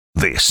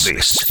This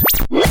is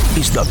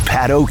the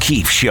Pat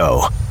O'Keefe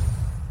Show.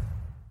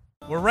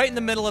 We're right in the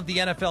middle of the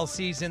NFL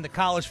season, the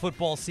college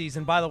football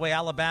season. By the way,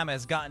 Alabama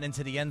has gotten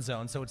into the end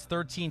zone, so it's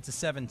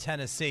 13-7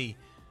 Tennessee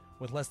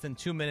with less than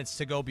 2 minutes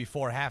to go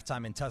before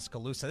halftime in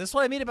Tuscaloosa. This is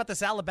what I mean about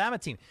this Alabama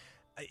team.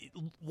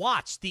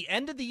 Watch, the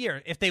end of the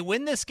year, if they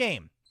win this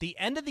game, the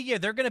end of the year,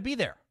 they're going to be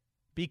there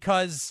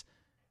because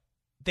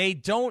they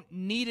don't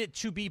need it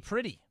to be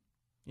pretty.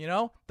 You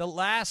know, the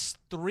last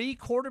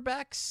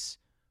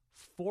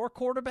 4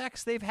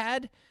 quarterbacks they've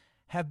had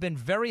have been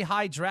very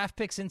high draft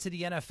picks into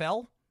the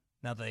NFL.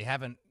 Now, they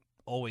haven't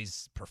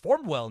always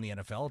performed well in the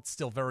NFL. It's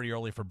still very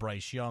early for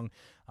Bryce Young.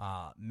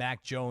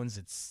 Mac Jones,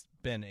 it's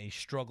been a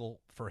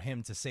struggle for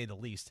him, to say the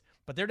least.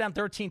 But they're down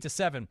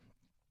 13-7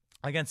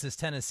 against this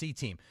Tennessee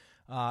team.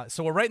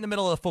 So we're right in the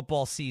middle of the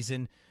football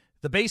season.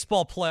 The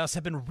baseball playoffs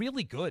have been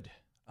really good.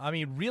 I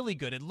mean, really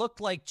good. It looked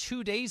like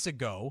 3 days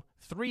ago,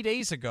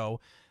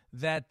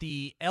 that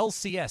the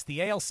LCS, the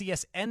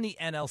ALCS, and the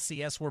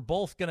NLCS were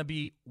both going to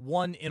be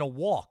won in a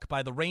walk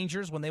by the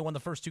Rangers when they won the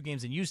first 2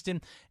 games in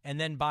Houston, and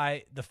then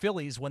by the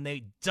Phillies when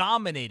they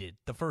dominated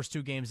the first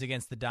 2 games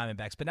against the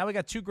Diamondbacks. But now we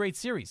got 2 great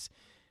series.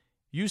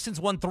 Houston's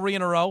won 3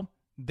 in a row.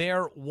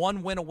 They're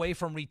 1 win away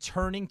from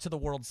returning to the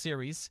World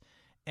Series.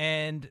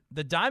 And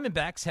the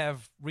Diamondbacks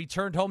have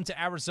returned home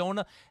to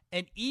Arizona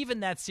and even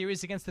that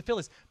series against the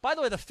Phillies. By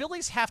the way, the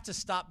Phillies have to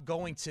stop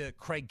going to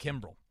Craig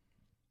Kimbrell.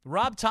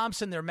 Rob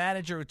Thompson, their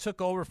manager, who took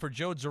over for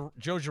Joe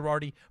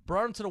Girardi,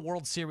 brought him to the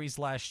World Series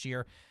last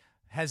year,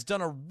 has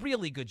done a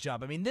really good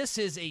job. I mean, this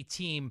is a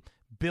team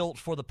built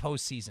for the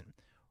postseason.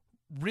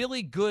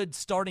 Really good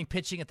starting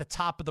pitching at the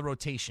top of the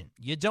rotation.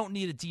 You don't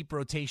need a deep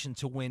rotation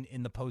to win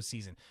in the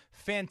postseason.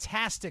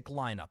 Fantastic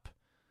lineup.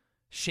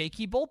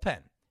 Shaky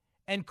bullpen.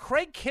 And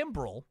Craig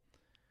Kimbrell,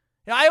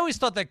 I always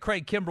thought that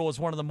Craig Kimbrell was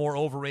one of the more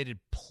overrated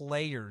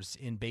players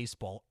in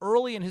baseball.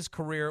 Early in his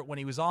career, when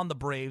he was on the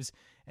Braves,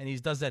 and he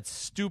does that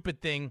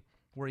stupid thing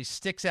where he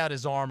sticks out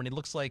his arm and he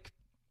looks like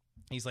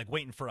he's like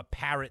waiting for a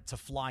parrot to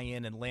fly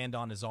in and land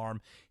on his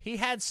arm. He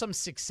had some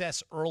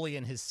success early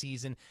in his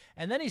season,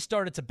 and then he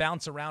started to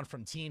bounce around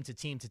from team to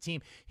team to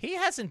team. He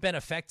hasn't been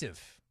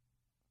effective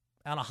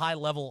on a high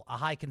level, a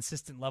high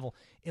consistent level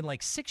in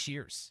like 6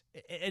 years.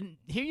 And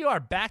here you are,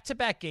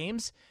 back-to-back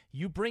games.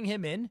 You bring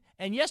him in,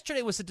 and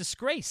yesterday was a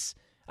disgrace.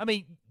 I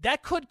mean,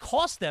 that could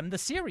cost them the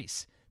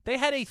series. They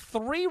had a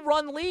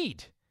 3-run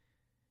lead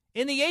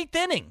in the 8th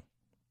inning.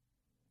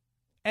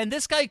 And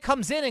this guy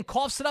comes in and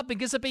coughs it up and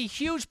gives up a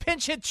huge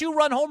pinch hit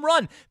 2-run home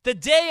run the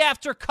day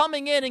after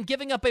coming in and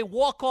giving up a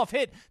walk-off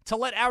hit to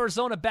let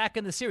Arizona back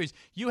in the series.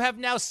 You have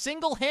now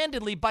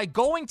single-handedly, by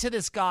going to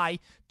this guy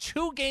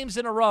 2 games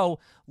in a row,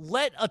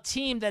 let a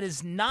team that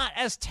is not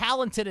as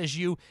talented as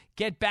you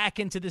get back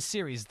into the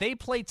series. They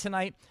play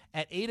tonight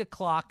at 8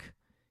 o'clock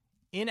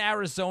in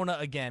Arizona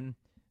again.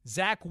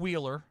 Zach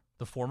Wheeler,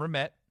 the former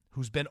Met,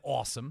 who's been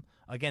awesome,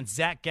 against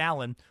Zach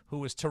Gallen, who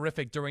was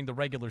terrific during the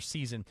regular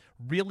season.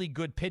 Really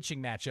good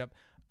pitching matchup.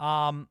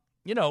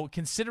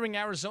 Considering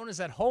Arizona's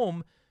at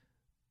home,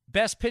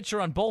 best pitcher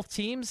on both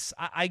teams,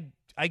 I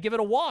give it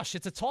a wash.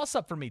 It's a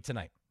toss-up for me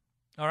tonight.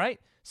 All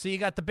right? So you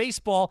got the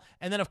baseball,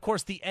 and then, of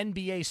course, the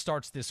NBA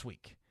starts this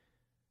week.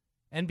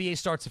 NBA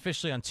starts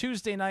officially on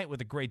Tuesday night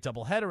with a great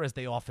doubleheader, as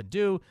they often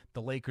do.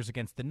 The Lakers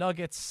against the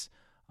Nuggets.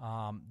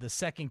 The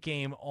second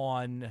game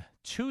on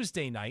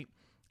Tuesday night,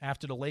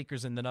 after the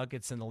Lakers and the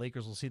Nuggets, and the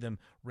Lakers will see them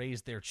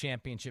raise their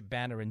championship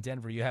banner in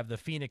Denver. You have the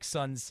Phoenix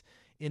Suns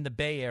in the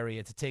Bay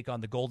Area to take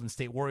on the Golden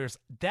State Warriors.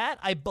 That,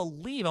 I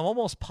believe, I'm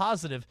almost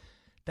positive,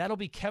 that'll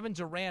be Kevin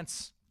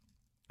Durant's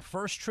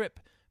first trip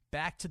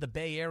back to the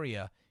Bay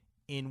Area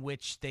in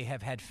which they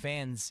have had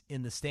fans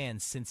in the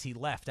stands since he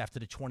left after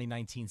the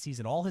 2019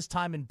 season. All his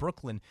time in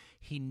Brooklyn,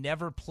 he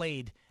never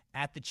played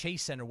at the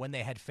Chase Center when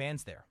they had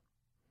fans there.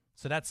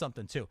 So that's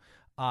something, too.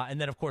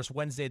 And then, of course,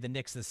 Wednesday, the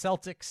Knicks, the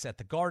Celtics at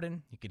the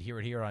Garden. You could hear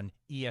it here on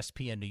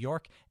ESPN New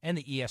York and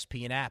the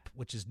ESPN app,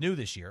 which is new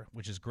this year,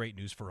 which is great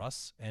news for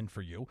us and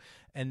for you.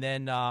 And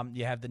then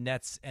you have the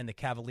Nets and the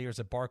Cavaliers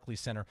at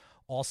Barclays Center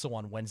also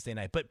on Wednesday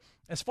night. But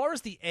as far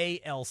as the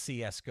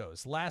ALCS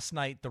goes, last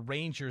night the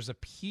Rangers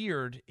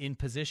appeared in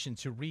position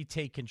to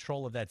retake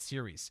control of that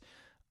series.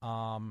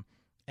 And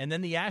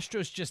then the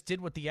Astros just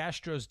did what the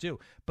Astros do.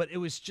 But it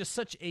was just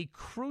such a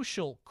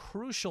crucial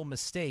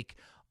mistake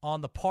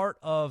on the part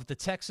of the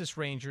Texas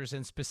Rangers,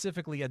 and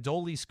specifically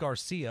Adolis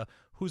Garcia,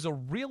 who's a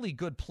really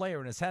good player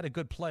and has had a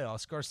good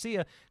playoffs.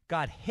 Garcia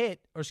hit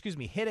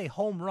a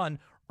home run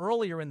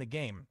earlier in the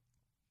game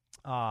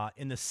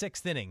in the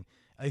 6th inning,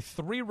 a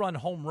 3-run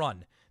home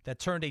run that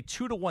turned a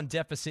 2-1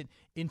 deficit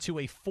into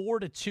a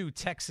 4-2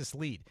 Texas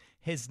lead.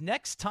 His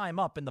next time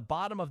up in the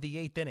bottom of the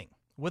 8th inning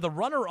with a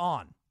runner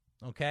on,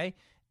 okay,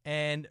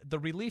 and the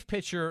relief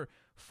pitcher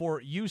for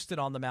Houston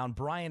on the mound,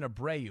 Brian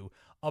Abreu.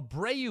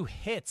 Abreu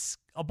hits,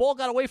 a ball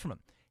got away from him,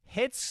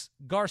 hits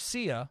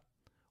Garcia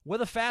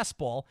with a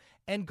fastball,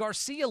 and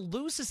Garcia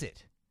loses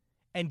it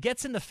and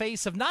gets in the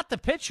face of not the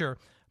pitcher,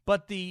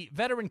 but the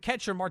veteran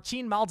catcher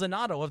Martin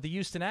Maldonado of the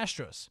Houston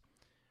Astros.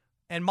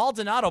 And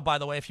Maldonado, by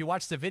the way, if you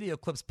watch the video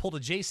clips, pulled a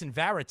Jason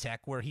Varitek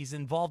where he's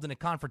involved in a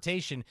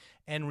confrontation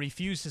and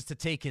refuses to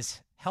take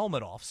his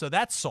helmet off. So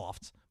that's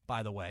soft,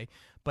 by the way.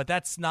 But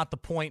that's not the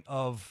point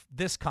of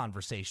this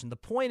conversation. The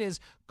point is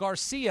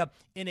Garcia,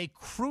 in a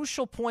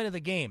crucial point of the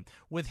game,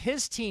 with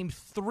his team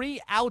 3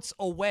 outs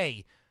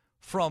away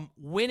from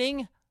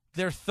winning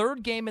their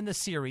 3rd game in the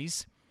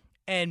series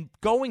and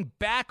going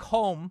back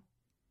home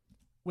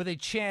with a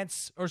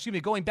chance,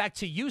 going back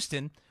to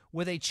Houston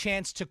with a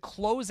chance to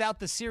close out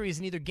the series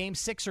in either Game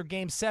 6 or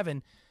Game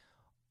 7,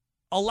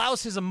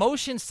 allows his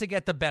emotions to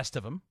get the best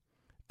of him.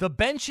 The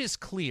bench is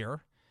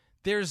clear.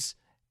 There's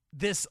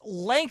this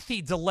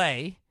lengthy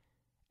delay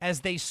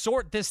as they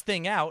sort this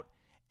thing out,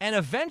 and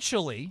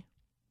eventually,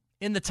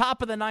 in the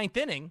top of the 9th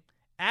inning,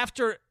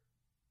 after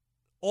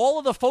all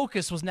of the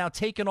focus was now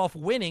taken off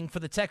winning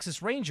for the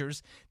Texas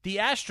Rangers, the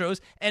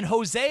Astros, and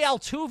Jose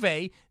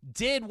Altuve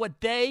did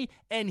what they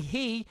and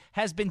he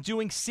has been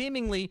doing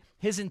seemingly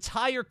his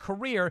entire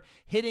career,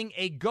 hitting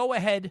a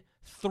go-ahead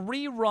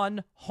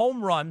 3-run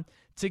home run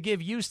to give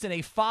Houston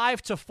a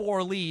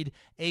 5-4 lead,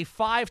 a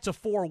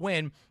 5-4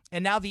 win,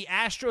 and now the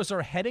Astros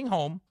are heading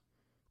home,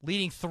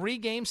 leading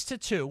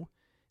 3-2.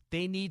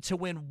 They need to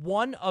win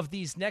one of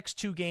these next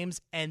 2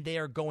 games, and they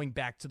are going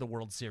back to the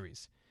World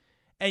Series.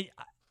 And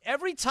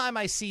every time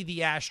I see the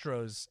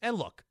Astros, and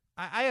look,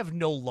 I have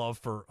no love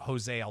for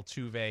Jose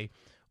Altuve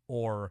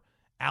or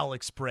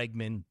Alex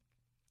Bregman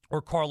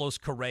or Carlos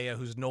Correa,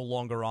 who's no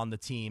longer on the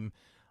team,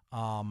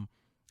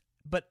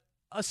 but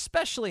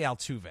especially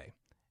Altuve.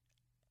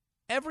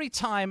 Every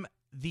time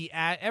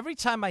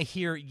I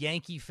hear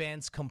Yankee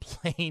fans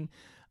complain,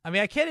 I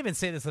mean, I can't even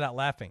say this without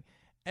laughing.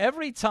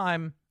 Every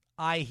time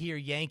I hear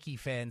Yankee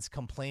fans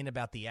complain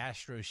about the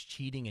Astros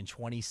cheating in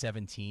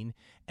 2017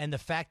 and the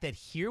fact that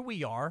here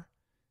we are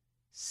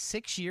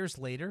 6 years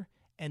later,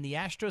 and the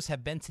Astros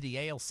have been to the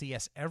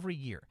ALCS every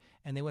year.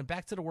 And they went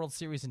back to the World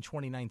Series in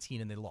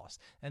 2019 and they lost.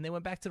 And they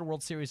went back to the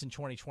World Series in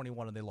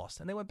 2021 and they lost.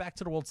 And they went back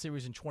to the World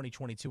Series in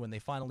 2022 and they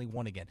finally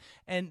won again.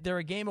 And they're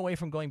a game away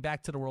from going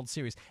back to the World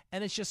Series.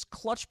 And it's just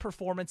clutch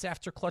performance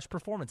after clutch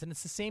performance. And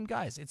it's the same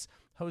guys. It's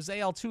Jose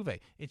Altuve.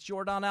 It's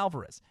Yordan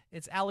Alvarez.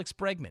 It's Alex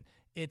Bregman.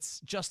 It's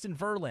Justin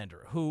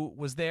Verlander, who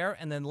was there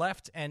and then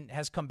left and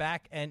has come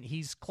back, and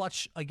he's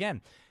clutch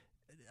again.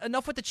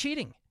 Enough with the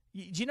cheating.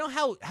 Do you know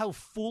how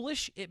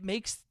foolish it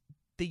makes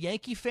the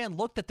Yankee fan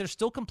look that they're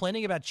still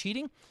complaining about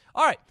cheating?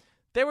 All right,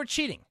 they were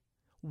cheating.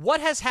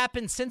 What has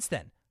happened since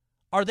then?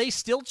 Are they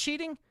still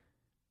cheating?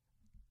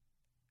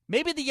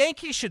 Maybe the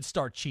Yankees should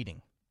start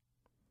cheating.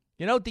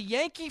 You know, the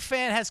Yankee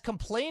fan has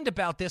complained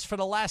about this for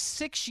the last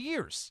 6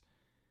 years.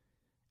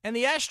 And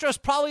the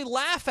Astros probably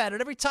laugh at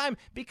it every time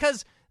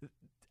because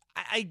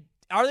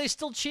are they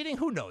still cheating?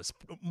 Who knows?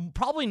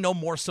 Probably no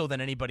more so than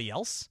anybody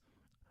else.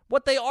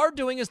 What they are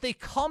doing is they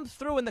come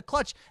through in the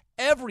clutch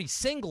every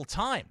single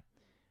time.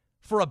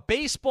 For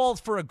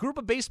a group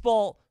of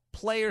baseball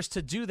players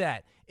to do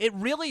that, it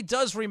really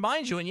does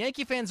remind you, and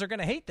Yankee fans are going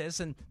to hate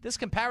this, and this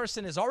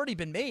comparison has already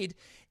been made,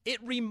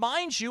 it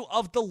reminds you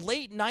of the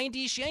late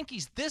 90s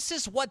Yankees. This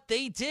is what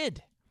they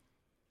did.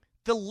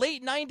 The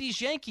late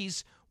 90s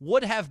Yankees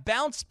would have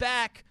bounced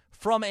back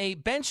from a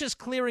benches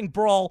clearing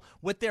brawl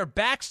with their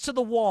backs to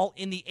the wall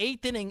in the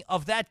 8th inning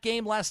of that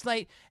game last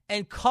night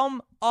and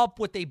come up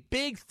with a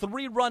big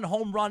 3-run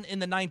home run in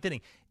the 9th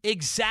inning,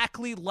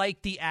 exactly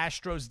like the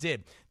Astros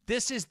did.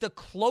 This is the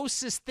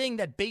closest thing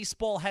that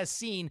baseball has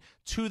seen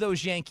to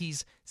those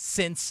Yankees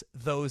since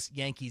those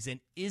Yankees. And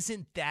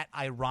isn't that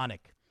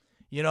ironic?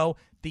 You know,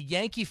 the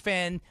Yankee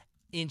fan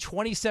in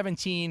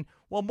 2017,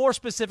 well, more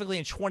specifically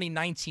in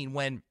 2019,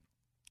 when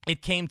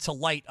it came to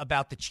light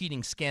about the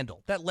cheating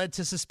scandal that led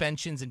to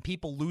suspensions and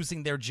people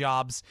losing their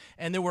jobs,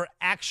 and there were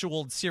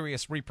actual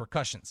serious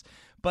repercussions.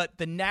 But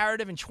the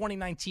narrative in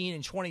 2019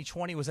 and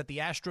 2020 was that the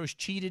Astros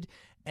cheated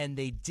and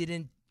they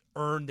didn't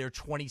earn their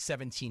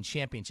 2017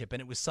 championship,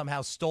 and it was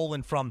somehow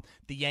stolen from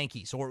the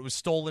Yankees, or it was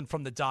stolen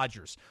from the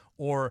Dodgers,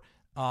 or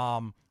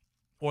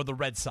the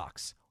Red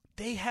Sox.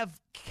 They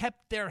have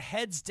kept their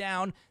heads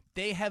down.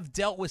 They have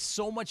dealt with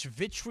so much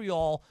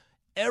vitriol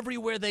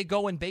everywhere they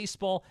go in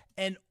baseball,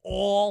 and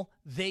all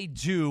they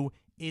do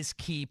is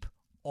keep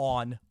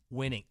on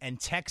winning. And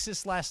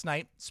Texas last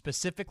night,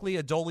 specifically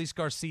Adolis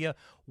Garcia,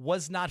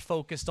 was not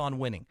focused on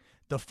winning.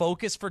 The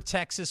focus for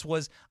Texas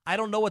was, I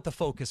don't know what the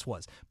focus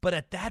was, but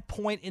at that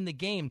point in the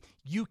game,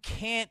 you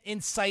can't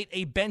incite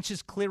a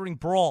benches clearing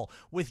brawl.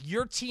 With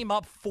your team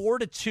up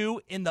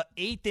 4-2 in the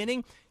 8th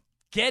inning,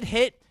 get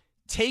hit,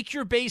 take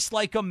your base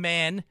like a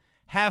man,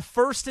 have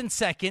first and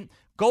second,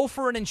 go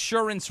for an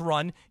insurance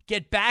run,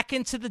 get back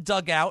into the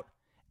dugout,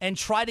 and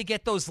try to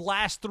get those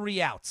last 3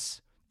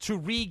 outs to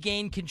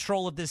regain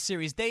control of this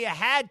series. They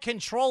had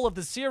control of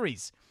the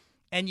series,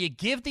 and you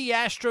give the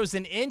Astros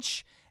an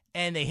inch,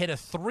 and they hit a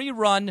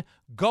 3-run,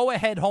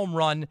 go-ahead home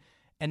run,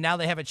 and now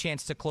they have a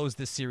chance to close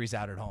this series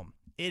out at home.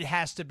 It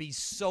has to be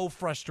so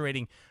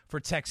frustrating for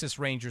Texas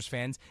Rangers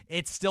fans.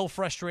 It's still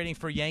frustrating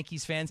for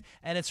Yankees fans,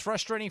 and it's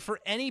frustrating for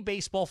any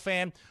baseball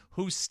fan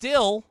who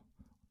still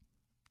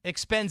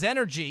expends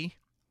energy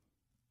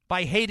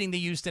by hating the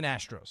Houston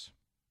Astros.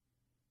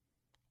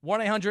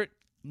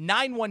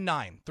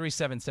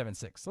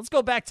 1-800-919-3776. Let's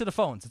go back to the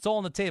phones. It's all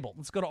on the table.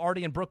 Let's go to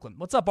Artie in Brooklyn.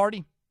 What's up,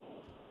 Artie?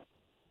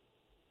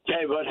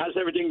 Hey, bud, how's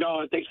everything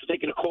going? Thanks for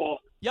taking a call.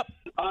 Yep.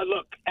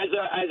 Look, as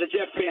a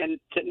Jet fan,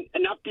 to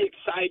not be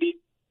excited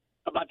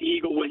about the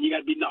Eagle win, you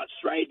got to be nuts,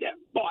 right?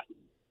 But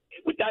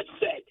with that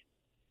said,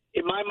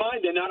 in my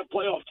mind, they're not a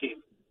playoff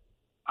team.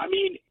 I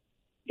mean,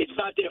 it's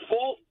not their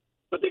fault,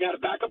 but they got a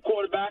backup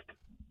quarterback.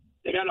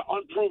 They got an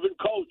unproven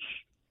coach,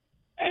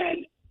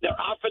 and their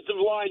offensive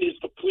line is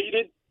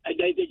depleted. And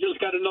they just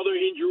got another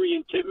injury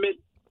in Tippmann.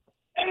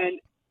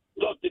 And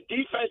look, the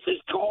defense has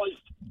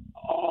caused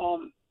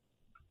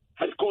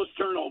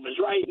turnovers,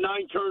 right?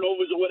 9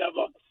 turnovers or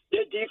whatever.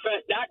 Their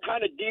defense, that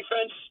kind of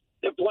defense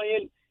they're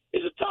playing,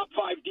 is a top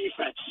 5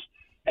 defense.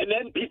 And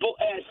then people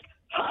ask,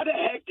 how the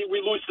heck did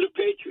we lose to the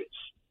Patriots?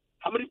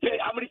 How many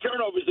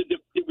turnovers did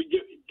we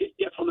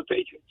get from the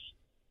Patriots?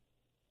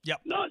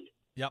 Yep. None.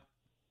 Yep.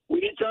 We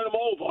didn't turn them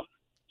over.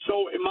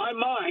 So in my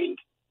mind,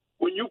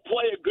 when you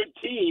play a good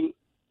team,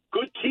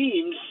 good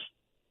teams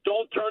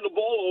don't turn the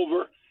ball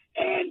over.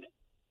 And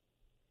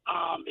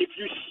if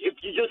you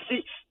just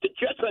see, the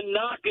Jets are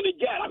not going to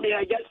get. I mean,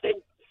 I guess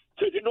in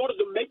order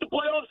to make the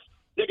playoffs,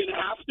 they're going to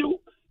have to.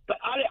 But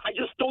I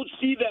just don't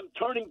see them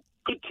turning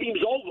good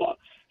teams over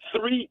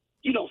three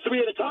at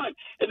a time.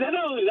 And then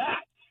not only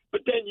that,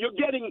 but then you're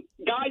getting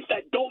guys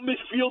that don't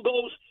miss field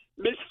goals.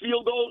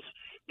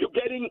 You're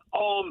getting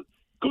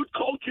good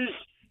coaches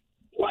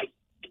like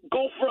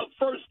go for a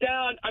first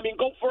down. I mean,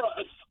 go for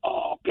a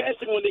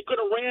passing when they could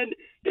have ran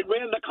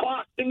the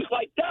clock, things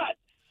like that.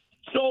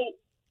 So,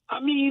 I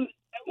mean,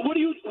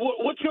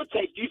 what's your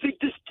take? Do you think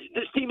this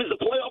team is a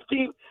playoff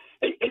team?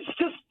 It's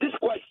just this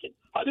question.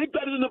 Are they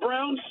better than the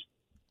Browns?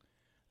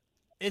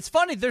 It's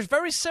funny. They're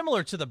very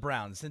similar to the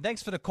Browns. And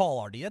thanks for the call,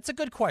 Artie. That's a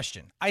good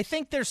question. I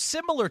think they're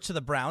similar to the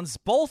Browns.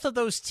 Both of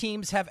those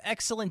teams have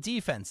excellent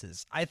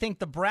defenses. I think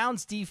the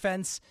Browns'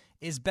 defense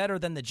is better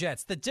than the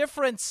Jets. The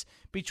difference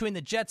between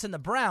the Jets and the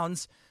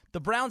Browns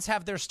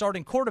have their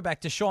starting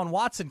quarterback, Deshaun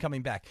Watson,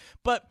 coming back.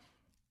 But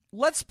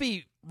let's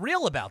be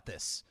real about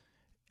this.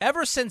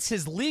 Ever since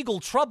his legal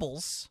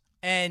troubles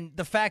and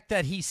the fact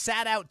that he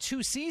sat out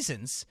 2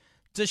 seasons,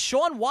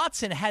 Deshaun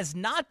Watson has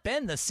not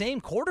been the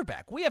same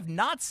quarterback. We have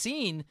not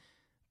seen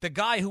the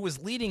guy who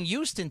was leading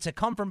Houston to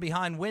come from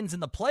behind wins in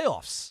the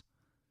playoffs.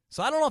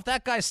 So I don't know if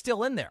that guy's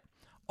still in there.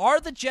 Are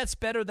the Jets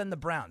better than the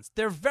Browns?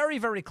 They're very,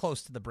 very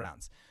close to the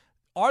Browns.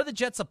 Are the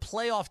Jets a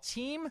playoff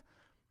team?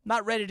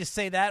 Not ready to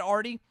say that,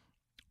 Artie.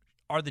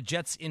 Are the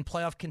Jets in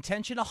playoff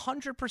contention?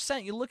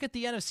 100%. You look at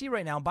the NFC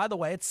right now. And by the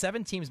way, it's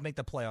 7 teams make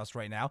the playoffs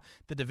right now.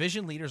 The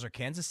division leaders are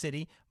Kansas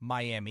City,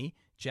 Miami,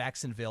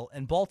 Jacksonville,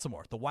 and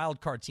Baltimore. The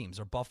wild card teams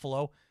are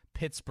Buffalo,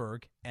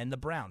 Pittsburgh, and the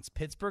Browns.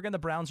 Pittsburgh and the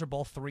Browns are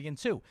both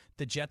 3-2.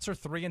 The Jets are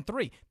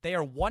 3-3. They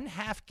are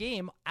 1/2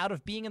 game out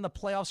of being in the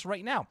playoffs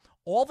right now.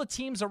 All the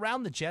teams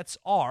around the Jets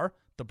are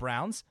the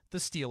Browns, the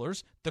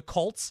Steelers, the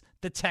Colts,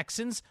 the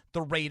Texans,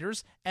 the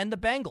Raiders, and the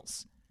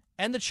Bengals,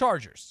 and the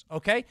Chargers,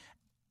 okay?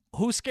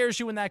 Who scares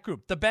you in that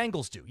group? The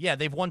Bengals do. Yeah,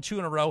 they've won 2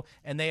 in a row,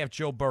 and they have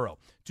Joe Burrow.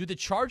 Do the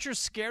Chargers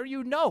scare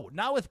you? No,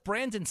 not with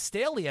Brandon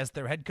Staley as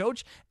their head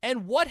coach.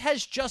 And what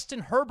has Justin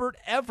Herbert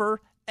ever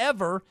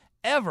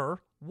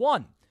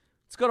won?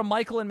 Let's go to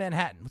Michael in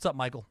Manhattan. What's up,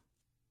 Michael?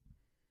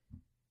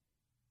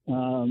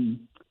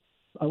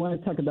 I want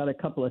to talk about a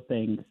couple of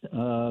things.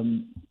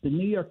 The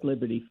New York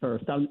Liberty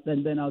first,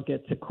 and then I'll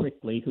get to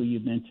Quickly, who you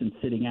mentioned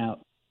sitting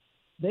out.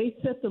 They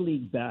set the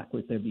league back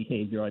with their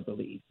behavior, I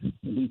believe.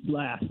 In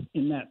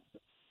that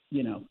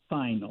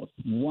finals,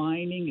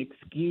 whining,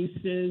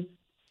 excuses,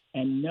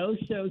 and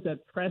no-shows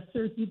at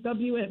pressers. The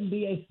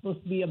WNBA is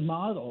supposed to be a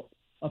model,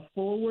 a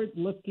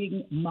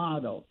forward-looking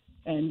model.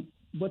 And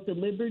what the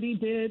Liberty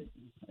did,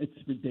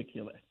 it's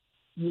ridiculous.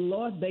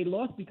 They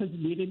lost because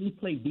we didn't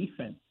play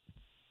defense,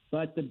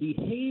 but the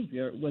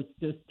behavior was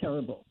just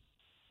terrible.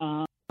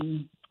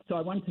 So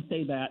I wanted to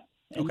say that,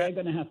 and they're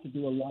going to have to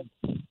do a lot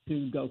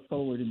to go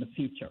forward in the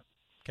future.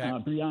 Okay.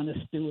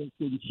 Breonna Stewart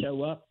didn't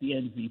show up, the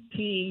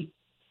MVP.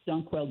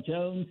 Donquel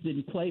Jones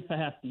didn't play for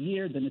half the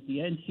year. Then at the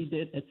end she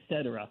did,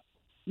 etc.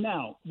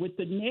 Now, with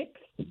the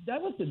Knicks,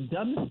 that was the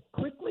dumbest.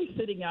 Quickly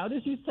sitting out,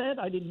 as you said.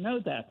 I didn't know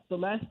that. The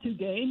last 2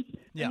 games,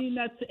 yeah. I mean,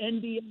 that's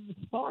NBA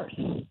farce.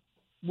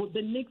 Well,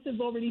 the Knicks have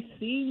already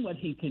seen what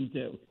he can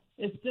do.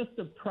 It's just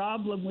a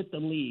problem with the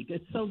league.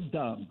 It's so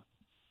dumb.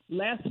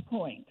 Last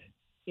point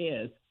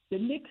is the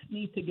Knicks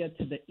need to get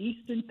to the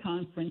Eastern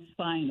Conference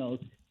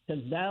Finals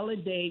to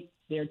validate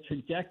their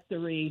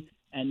trajectory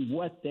and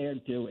what they're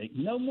doing.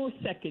 No more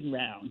second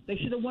round. They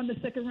should have won the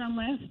second round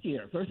last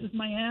year versus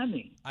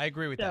Miami. I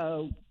agree with that.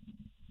 So,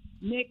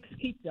 Knicks,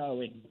 keep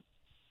going.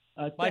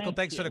 Michael,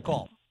 thanks for the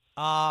call.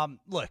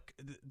 Look,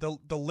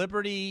 the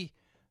Liberty,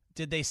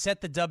 did they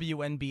set the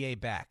WNBA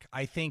back?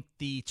 I think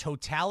the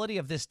totality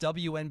of this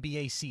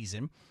WNBA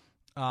season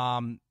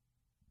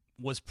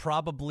was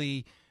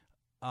probably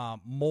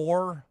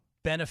more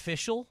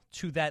beneficial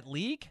to that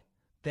league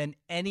than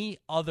any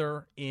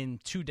other in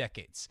 2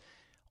 decades.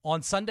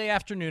 On Sunday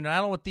afternoon, and I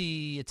don't know what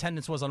the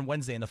attendance was on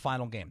Wednesday in the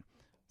final game.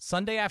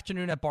 Sunday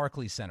afternoon at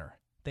Barclays Center,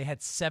 they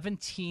had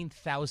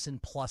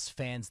 17,000 plus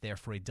fans there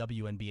for a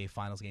WNBA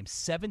Finals game.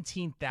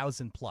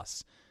 17,000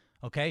 plus.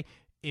 Okay?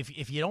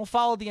 If you don't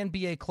follow the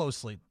NBA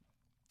closely,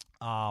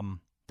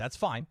 that's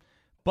fine.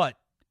 But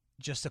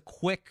just a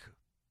quick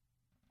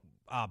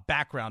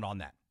background on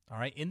that. All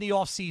right? In the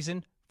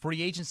offseason,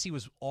 free agency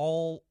was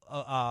all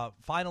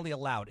finally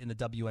allowed in the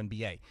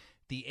WNBA.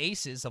 The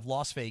Aces of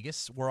Las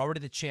Vegas were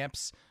already the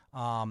champs.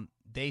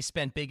 They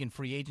spent big in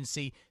free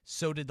agency.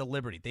 So did the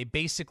Liberty. They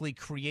basically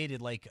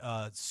created like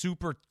a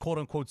super,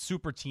 quote-unquote,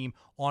 super team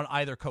on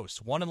either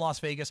coast. One in Las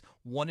Vegas,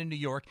 one in New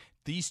York.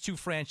 These two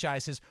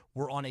franchises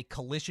were on a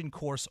collision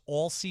course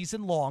all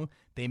season long.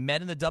 They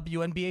met in the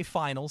WNBA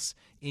Finals.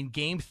 In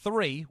Game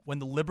 3, when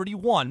the Liberty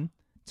won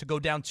to go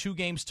down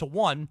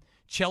 2-1,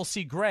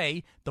 Chelsea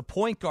Gray, the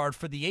point guard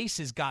for the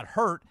Aces, got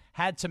hurt,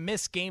 had to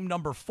miss game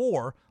number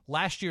 4,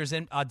 last year's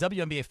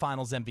WNBA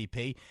Finals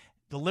MVP.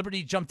 The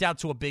Liberty jumped out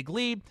to a big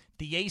lead.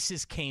 The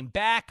Aces came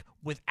back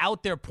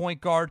without their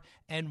point guard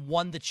and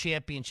won the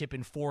championship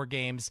in 4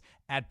 games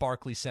at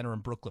Barclays Center in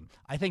Brooklyn.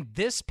 I think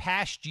this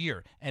past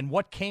year and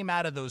what came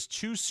out of those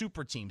two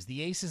super teams,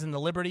 the Aces and the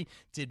Liberty,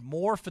 did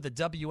more for the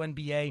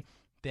WNBA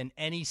than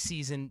any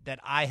season that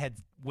I had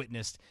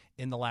witnessed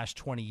in the last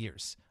 20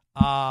 years.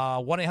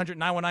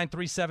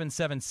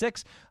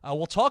 1-800-919-3776.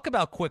 We'll talk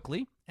about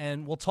quickly,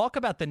 and we'll talk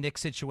about the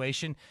Knicks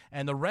situation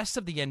and the rest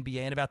of the NBA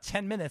in about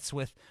 10 minutes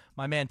with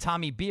my man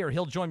Tommy Beer.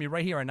 He'll join me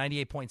right here on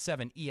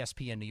 98.7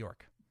 ESPN New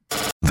York.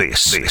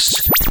 This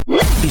is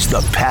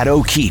the Pat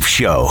O'Keefe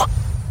Show.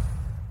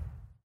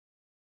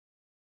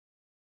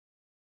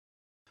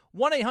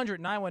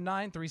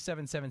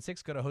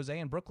 1-800-919-3776. Go to Jose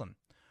in Brooklyn.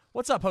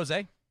 What's up,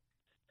 Jose?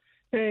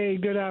 Hey,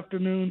 good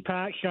afternoon,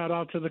 Pat. Shout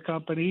out to the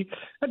company.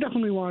 I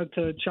definitely wanted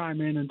to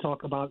chime in and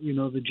talk about,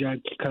 the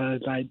Jets,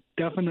 because I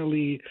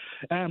definitely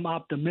am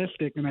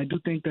optimistic, and I do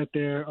think that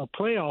they're a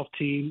playoff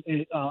team,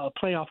 a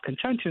playoff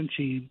contention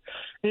team.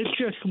 It's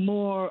just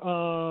more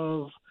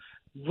of,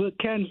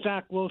 can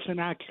Zach Wilson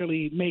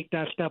actually make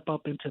that step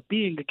up into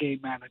being a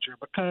game manager?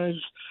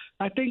 Because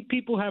I think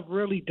people have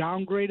really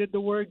downgraded the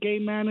word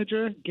game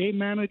manager. Game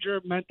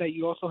manager meant that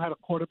you also had a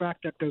quarterback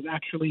that could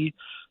actually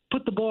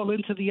put the ball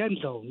into the end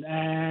zone.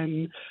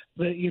 And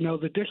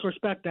the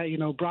disrespect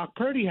that, Brock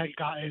Purdy has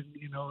gotten,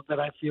 that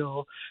I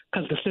feel,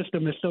 because the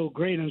system is so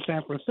great in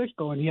San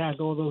Francisco and he has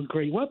all those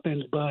great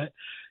weapons. But,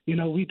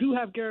 we do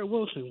have Garrett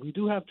Wilson. We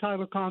do have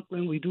Tyler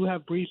Conklin. We do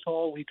have Breece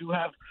Hall. We do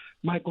have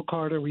Michael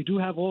Carter. We do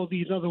have all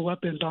these other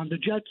weapons on the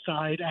Jets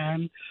side.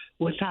 And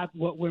what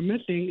we're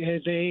missing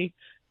is a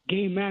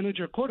game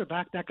manager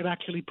quarterback that could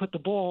actually put the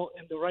ball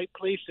in the right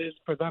places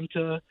for them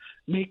to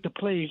make the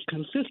plays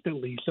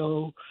consistently.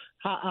 So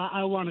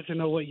I wanted to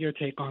know what your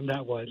take on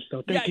that was.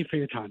 So thank you for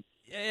your time.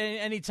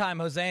 Anytime,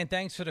 Jose, and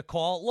thanks for the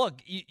call.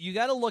 Look, you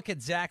got to look at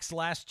Zach's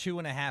last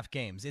 2.5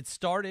 games. It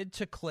started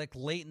to click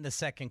late in the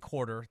second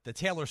quarter, the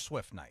Taylor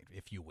Swift night,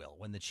 if you will,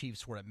 when the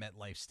Chiefs were at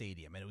MetLife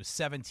Stadium. And it was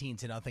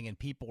 17-0, and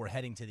people were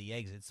heading to the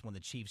exits when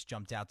the Chiefs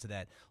jumped out to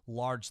that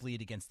large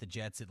lead against the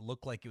Jets. It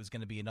looked like it was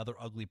going to be another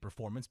ugly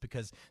performance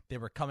because they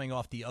were coming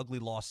off the ugly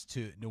loss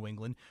to New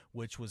England,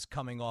 which was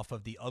coming off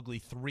of the ugly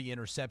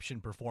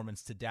 3-interception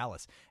performance to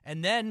Dallas.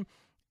 And then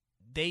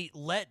they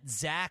let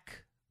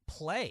Zach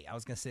play. I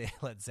was going to say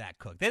let Zach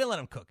cook. They didn't let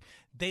him cook.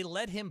 They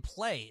let him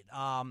play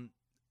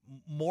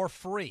more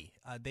free.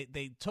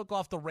 They took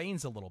off the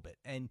reins a little bit,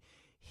 and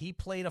he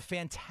played a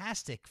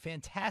fantastic,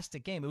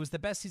 fantastic game. It was the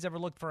best he's ever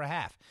looked for a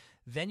half.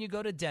 Then you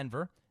go to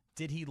Denver.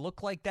 Did he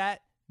look like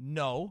that?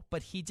 No,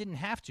 but he didn't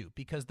have to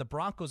because the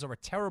Broncos are a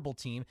terrible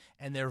team,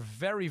 and they're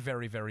very,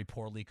 very, very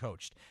poorly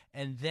coached.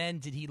 And then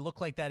did he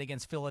look like that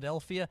against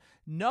Philadelphia?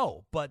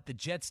 No, but the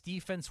Jets'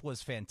 defense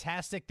was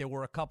fantastic. There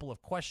were a couple of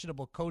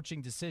questionable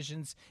coaching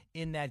decisions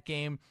in that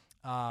game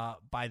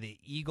by the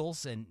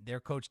Eagles and their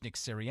coach, Nick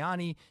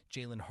Sirianni.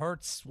 Jalen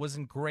Hurts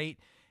wasn't great.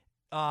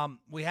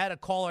 We had a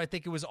caller, I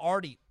think it was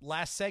Artie,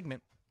 last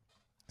segment,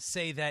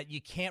 say that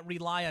you can't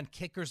rely on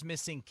kickers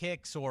missing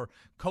kicks or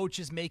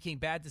coaches making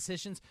bad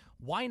decisions.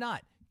 Why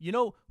not? You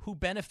know who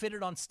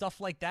benefited on stuff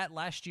like that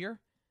last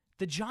year?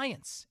 The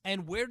Giants.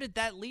 And where did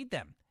that lead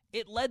them?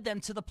 It led them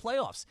to the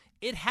playoffs.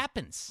 It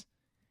happens.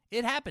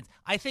 It happens.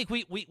 I think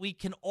we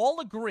can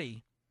all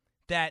agree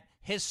that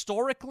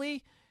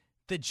historically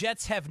the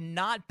Jets have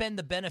not been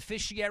the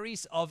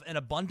beneficiaries of an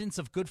abundance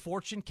of good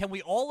fortune. Can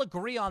we all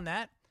agree on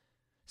that?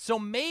 So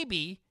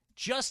maybe,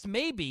 just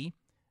maybe,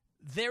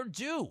 they're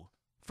due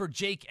for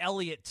Jake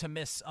Elliott to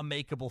miss a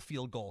makeable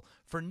field goal,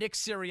 for Nick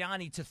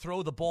Sirianni to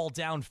throw the ball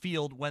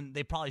downfield when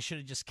they probably should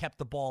have just kept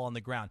the ball on the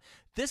ground.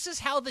 This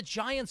is how the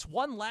Giants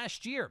won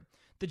last year.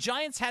 The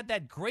Giants had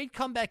that great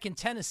comeback in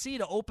Tennessee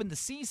to open the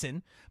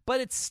season,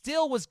 but it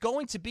still was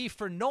going to be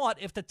for naught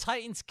if the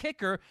Titans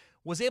kicker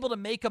was able to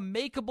make a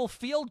makeable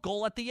field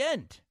goal at the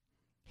end.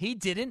 He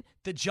didn't.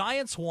 The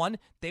Giants won.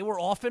 They were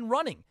off and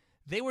running.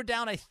 They were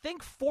down, I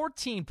think,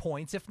 14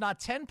 points, if not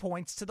 10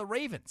 points, to the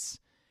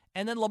Ravens.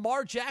 And then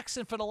Lamar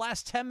Jackson, for the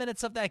last 10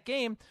 minutes of that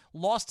game,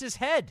 lost his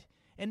head.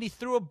 and he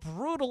threw a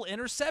brutal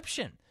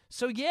interception.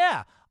 So,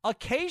 yeah,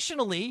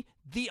 occasionally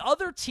the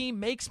other team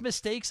makes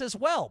mistakes as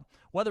well,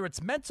 whether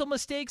it's mental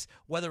mistakes,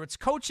 whether it's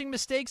coaching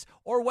mistakes,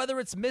 or whether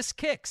it's missed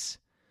kicks.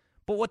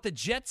 But what the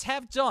Jets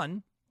have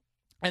done,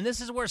 and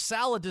this is where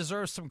Saleh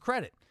deserves some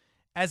credit,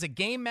 as a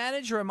game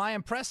manager, am I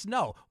impressed?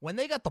 No. When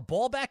they got the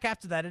ball back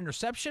after that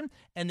interception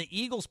and the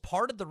Eagles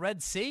parted the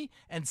Red Sea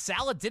and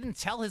Saleh didn't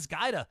tell his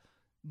guy to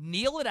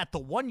kneel it at the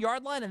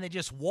 1-yard line and they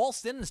just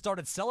waltzed in and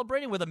started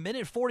celebrating with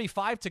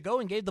 1:45 to go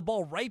and gave the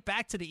ball right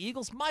back to the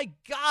Eagles, my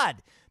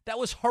God, that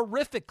was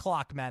horrific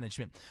clock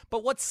management.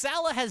 But what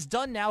Saleh has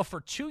done now for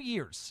 2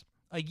 years,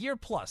 a year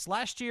plus,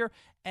 last year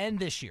and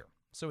this year,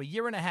 so a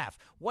year and a half,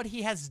 what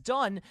he has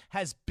done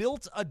has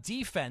built a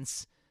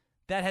defense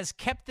that has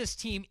kept this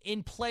team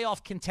in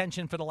playoff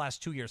contention for the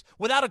last 2 years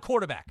without a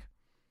quarterback.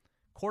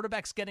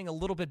 Quarterback's getting a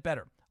little bit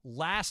better.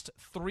 Last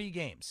 3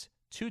 games,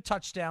 2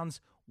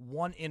 touchdowns,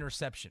 1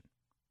 interception.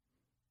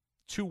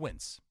 2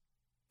 wins.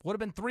 Would have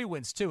been 3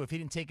 wins, too, if he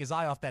didn't take his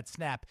eye off that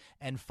snap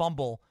and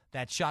fumble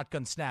that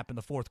shotgun snap in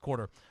the fourth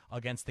quarter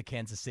against the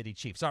Kansas City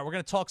Chiefs. All right, we're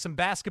going to talk some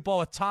basketball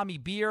with Tommy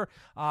Beer,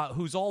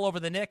 who's all over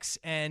the Knicks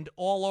and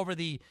all over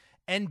the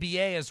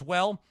NBA as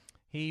well.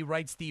 He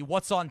writes the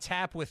What's on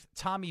Tap with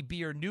Tommy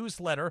Beer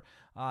newsletter.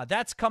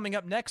 That's coming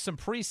up next. Some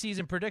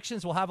preseason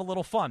predictions. We'll have a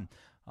little fun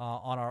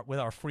with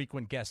our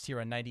frequent guest here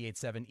on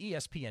 98.7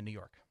 ESPN New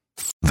York.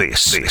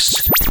 This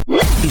is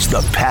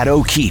the Pat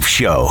O'Keefe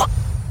Show.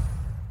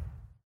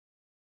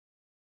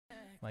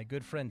 My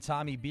good friend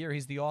Tommy Beer.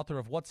 He's the author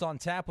of What's on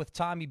Tap with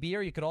Tommy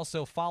Beer. You could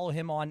also follow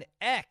him on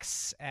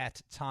X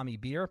at Tommy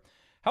Beer.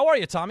 How are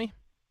you, Tommy?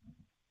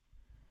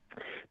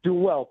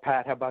 Doing well,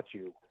 Pat. How about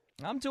you?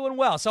 I'm doing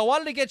well. So I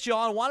wanted to get you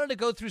on, wanted to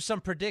go through some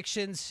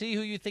predictions, see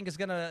who you think is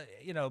going to,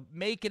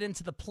 make it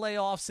into the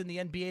playoffs in the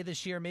NBA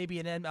this year, maybe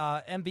an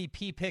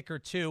MVP pick or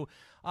two.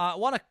 I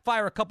want to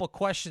fire a couple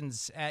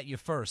questions at you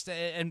first.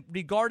 And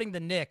regarding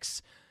the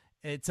Knicks,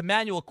 it's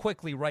Emmanuel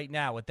Quickley right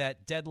now with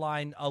that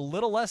deadline a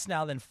little less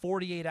now than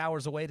 48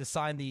 hours away to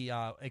sign the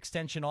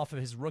extension off of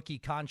his rookie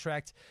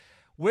contract.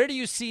 Where do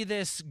you see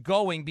this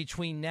going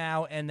between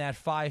now and that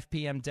 5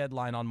 p.m.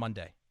 deadline on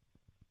Monday?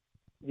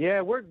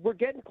 Yeah, we're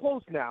getting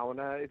close now, and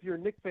if you're a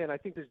Knicks fan, I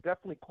think there's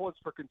definitely cause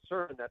for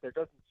concern that there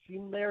doesn't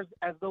seem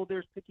as though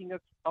there's picking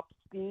up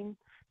steam,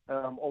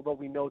 although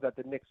we know that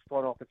the Knicks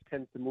front office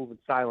tends to move in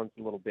silence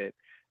a little bit.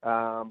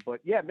 But,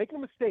 yeah, make no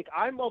mistake,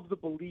 I'm of the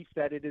belief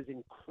that it is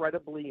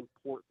incredibly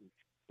important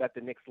that the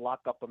Knicks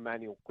lock up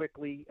Emmanuel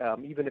Quickley,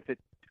 even if it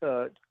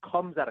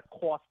comes at a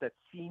cost that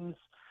seems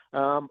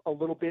a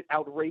little bit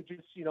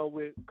outrageous,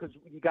 because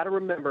you got to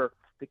remember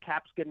the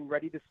cap's getting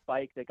ready to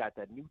spike. They got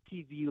that new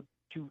TV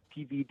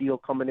deal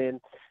coming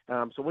in.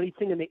 So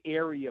anything in the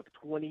area of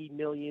 $20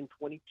 million,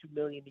 $22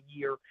 million a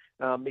year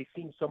may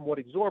seem somewhat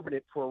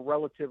exorbitant for a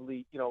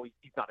relatively,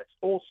 he's not an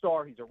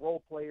all-star, he's a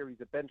role player,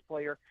 he's a bench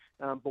player.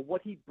 But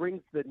what he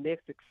brings to the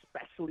Knicks,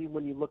 especially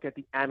when you look at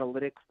the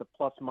analytics, the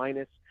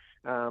plus-minus,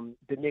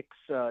 the Knicks,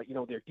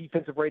 their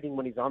defensive rating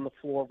when he's on the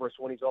floor versus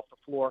when he's off the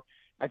floor,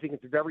 I think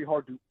it's very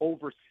hard to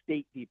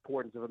overstate the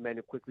importance of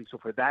Emmanuel Quickley. So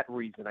for that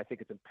reason, I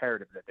think it's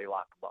imperative that they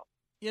lock him up.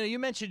 You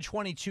mentioned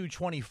 22,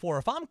 24.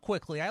 If I'm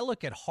Quickley, I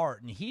look at Hart,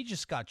 and he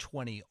just got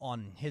 20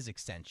 on his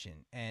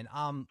extension. And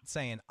I'm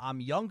saying I'm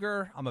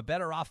younger. I'm a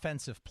better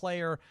offensive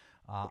player.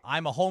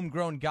 I'm a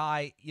homegrown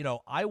guy.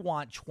 I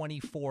want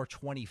 24,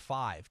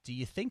 25. Do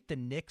you think the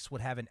Knicks would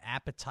have an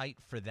appetite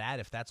for that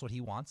if that's what he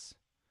wants?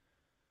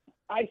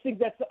 I think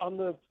that's on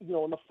the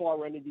on the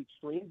far end of the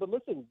extreme. But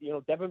listen,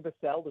 Devin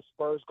Vassell, the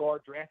Spurs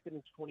guard, drafted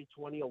in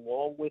 2020,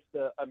 along with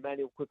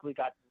Emmanuel Quickley,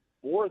 got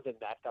more than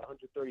that, got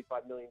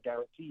 $135 million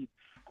guaranteed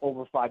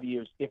over 5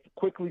 years. If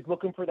Quickley's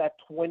looking for that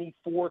 $24,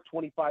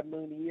 $25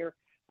 million a year,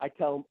 I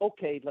tell him,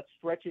 okay, let's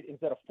stretch it.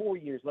 Instead of 4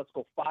 years, let's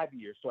go 5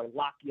 years. So I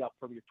lock you up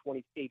from your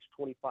age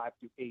 25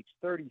 to age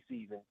 30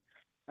 season.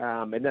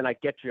 And then I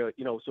get you,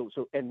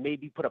 and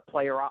maybe put a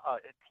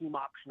team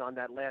option on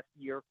that last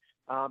year.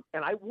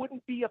 And I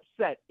wouldn't be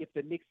upset if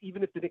the Knicks,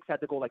 even if the Knicks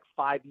had to go like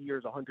 5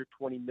 years,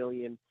 $120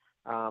 million,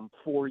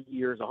 4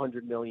 years,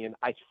 $100 million.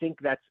 I think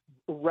that's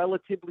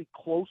relatively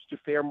close to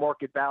fair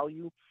market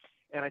value.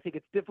 And I think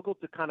it's difficult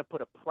to kind of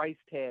put a price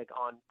tag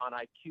on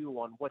IQ,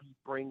 on what he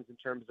brings in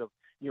terms of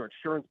your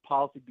insurance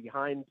policy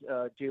behind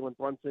Jalen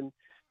Brunson.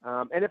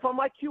 And if I'm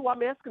IQ,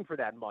 I'm asking for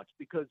that much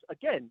because,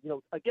 again,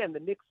 the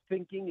Knicks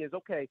thinking is,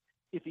 okay,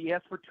 if he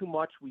asks for too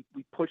much, we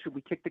push it,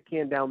 we kick the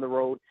can down the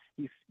road.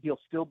 He'll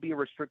still be a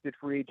restricted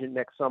free agent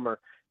next summer,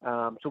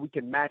 so we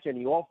can match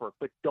any offer.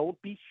 But don't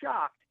be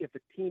shocked if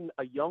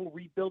a young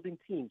rebuilding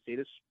team, say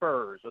the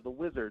Spurs or the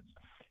Wizards,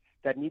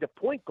 that need a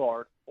point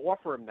guard,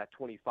 offer him that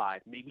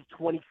 25, maybe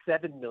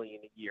 27 million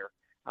a year.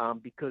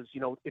 Because,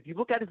 if you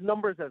look at his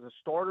numbers as a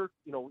starter,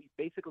 he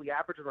basically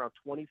averages around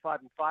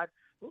 25 and 5.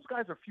 Those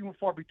guys are few and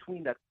far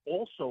between that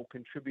also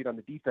contribute on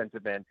the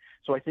defensive end.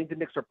 So I think the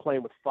Knicks are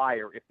playing with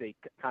fire if they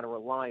kind of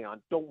rely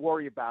on, don't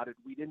worry about it.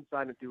 We didn't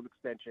sign him to an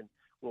extension.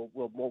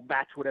 We'll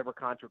match whatever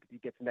contract he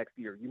gets next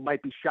year. You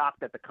might be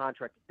shocked at the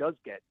contract he does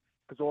get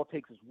because all it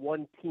takes is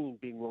one team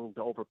being willing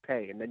to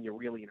overpay, and then you're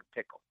really in a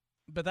pickle.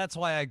 But that's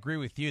why I agree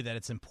with you that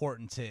it's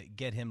important to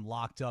get him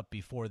locked up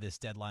before this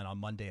deadline on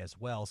Monday as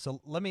well.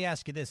 So let me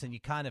ask you this, and you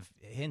kind of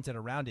hinted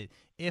around it.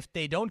 If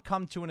they don't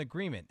come to an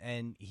agreement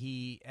and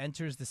he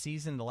enters the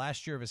season, the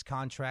last year of his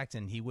contract,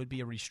 and he would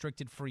be a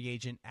restricted free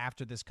agent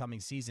after this coming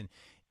season,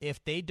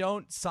 if they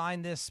don't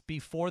sign this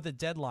before the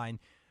deadline,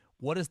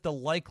 what is the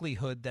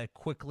likelihood that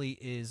Quickley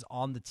is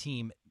on the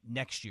team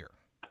next year?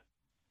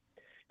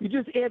 You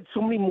just add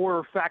so many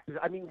more factors.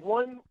 I mean,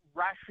 one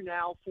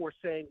rationale for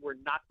saying we're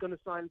not going to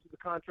sign into the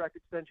contract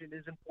extension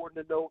is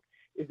important to note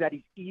is that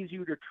he's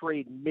easier to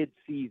trade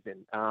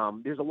mid-season.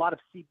 There's a lot of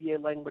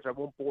CBA language. I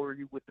won't bore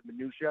you with the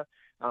minutia,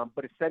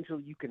 but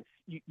essentially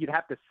you'd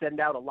have to send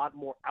out a lot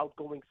more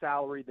outgoing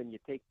salary than you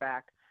take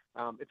back.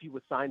 If he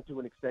was signed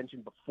to an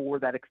extension before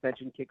that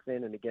extension kicks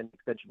in, and again, the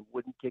extension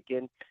wouldn't kick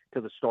in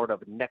till the start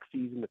of next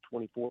season, the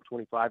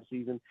 24-25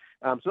 season.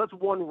 So that's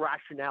one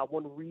rationale,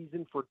 one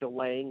reason for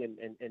delaying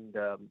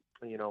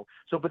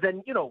but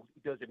then,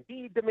 does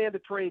Embiid demand a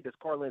trade? Does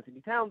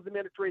Karl-Anthony Towns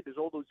demand a trade? There's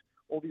all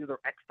these other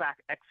X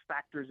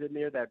factors in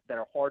there that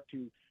are hard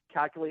to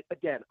calculate.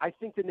 Again, I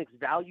think the Knicks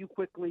value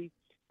Quickley.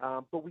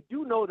 But we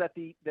do know that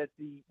the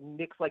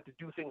Knicks like to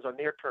do things on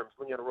their terms,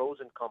 Leon Rose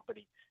and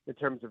company, in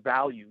terms of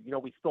value.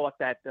 We thought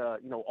that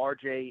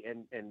RJ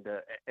and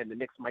the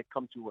Knicks might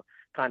come to a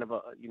kind of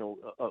a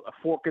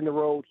fork in the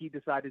road. He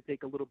decided to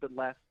take a little bit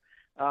less.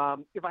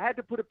 If I had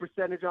to put a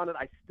percentage on it,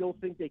 I still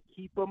think they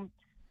keep him,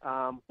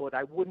 but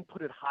I wouldn't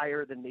put it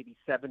higher than maybe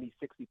 70-60%,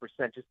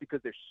 just because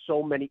there's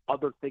so many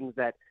other things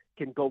that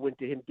can go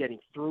into him getting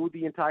through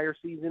the entire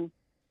season.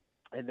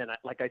 And then,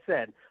 like I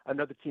said,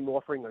 another team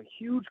offering a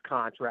huge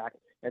contract,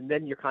 and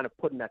then you're kind of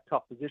put in that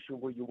tough position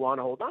where you want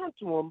to hold on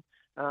to him.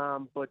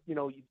 But,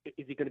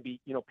 is he going to be,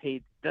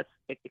 paid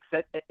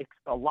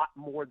a lot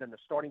more than the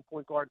starting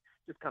point guard?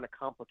 Just kind of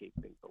complicates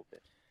things a little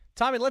bit.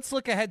 Tommy, let's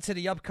look ahead to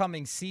the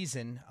upcoming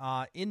season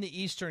in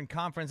the Eastern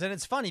Conference. And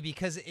it's funny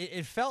because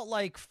it felt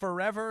like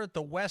forever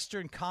the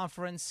Western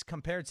Conference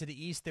compared to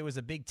the East, there was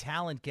a big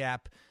talent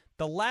gap.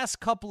 The last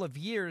couple of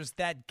years,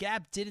 that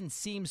gap didn't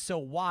seem so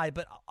wide,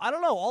 but I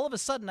don't know. All of a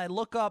sudden, I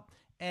look up,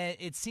 and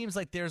it seems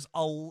like it's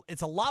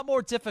a lot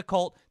more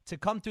difficult to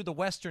come through the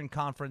Western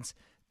Conference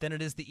than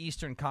it is the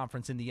Eastern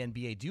Conference in the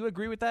NBA. Do you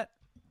agree with that?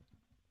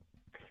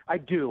 I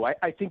do.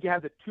 I think you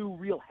have the two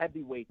real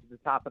heavyweights at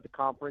the top of the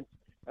conference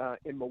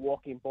in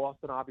Milwaukee and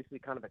Boston, obviously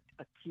kind of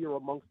a tier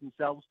amongst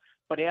themselves.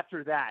 But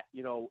after that,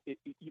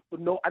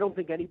 I don't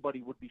think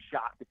anybody would be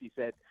shocked if you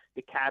said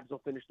the Cavs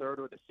will finish third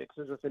or the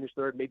Sixers will finish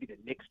third. Maybe the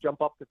Knicks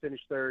jump up to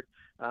finish third.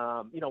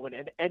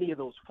 And any of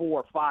those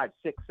 4, 5,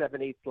 6,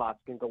 7, 8 slots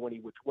can go any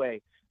which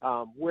way.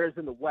 Whereas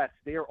in the West,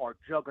 there are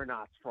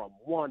juggernauts from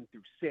 1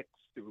 through 6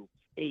 through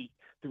 8.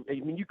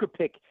 You could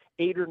pick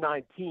 8 or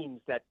 9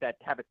 teams that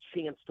have a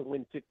chance to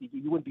win 50.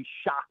 You wouldn't be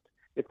shocked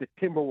if the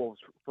Timberwolves,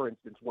 for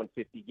instance, won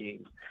 50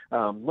 games.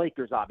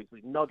 Lakers,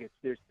 obviously, Nuggets,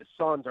 the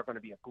Suns are going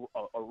to be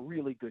a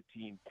really good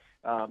team.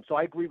 So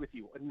I agree with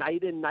you.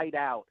 Night in, night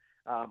out,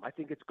 I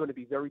think it's going to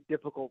be very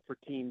difficult for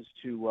teams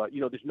to,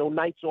 there's no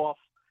nights off.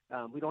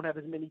 We don't have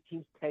as many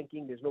teams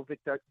tanking. There's no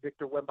Victor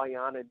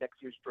Wembanyama in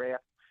next year's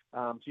draft.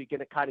 So you're going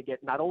to kind of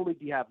get, not only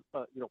do you have,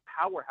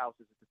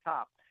 powerhouses at the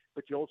top,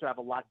 but you also have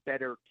a lot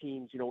better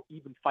teams,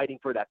 even fighting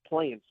for that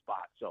playing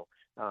spot. So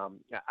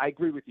I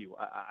agree with you.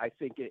 I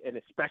think, and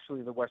especially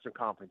in the Western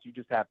Conference, you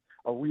just have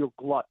a real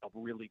glut of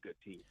really good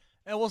teams.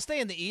 And we'll stay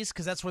in the East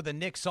because that's where the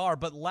Knicks are.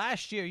 But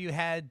last year you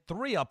had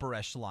 3 upper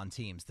echelon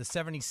teams, the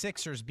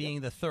 76ers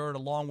being the third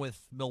along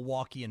with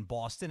Milwaukee and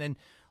Boston. And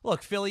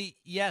look, Philly,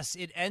 yes,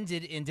 it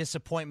ended in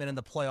disappointment in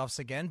the playoffs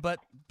again, but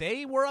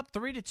they were up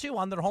 3-2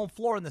 on their home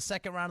floor in the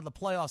second round of the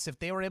playoffs. If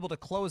they were able to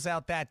close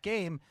out that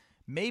game,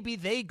 maybe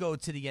they go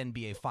to the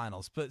NBA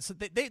Finals. But so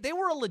they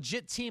were a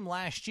legit team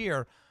last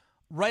year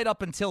right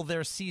up until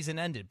their season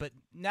ended. But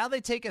now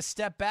they take a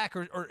step back,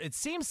 or it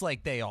seems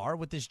like they are,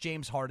 with this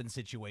James Harden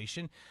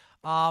situation.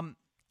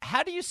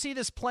 How do you see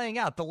this playing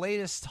out? The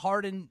latest,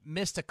 Harden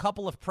missed a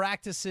couple of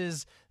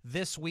practices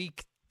this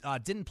week,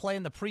 didn't play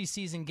in the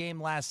preseason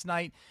game last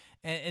night.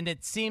 And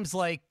it seems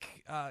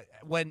like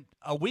when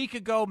a week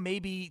ago,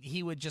 maybe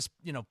he would just,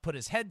 put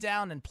his head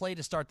down and play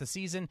to start the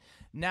season.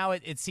 Now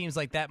it seems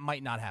like that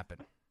might not happen.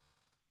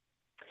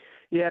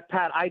 Yeah,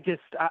 Pat,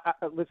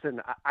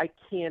 listen, I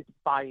can't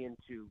buy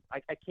into,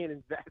 I can't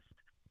invest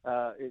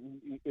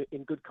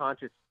in good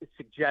conscience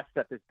suggest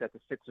that the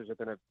Sixers are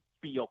going to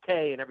be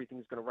okay and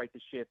everything's going to right the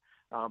ship.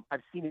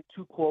 I've seen it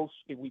too close.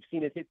 We've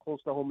seen it hit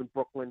close to home in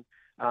Brooklyn,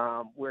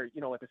 where, at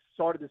the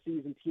start of the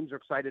season, teams are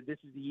excited. This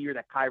is the year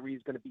that Kyrie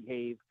is going to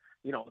behave.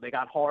 They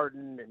got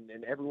Harden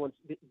and everyone's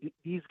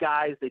 – these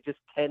guys, they just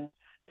tend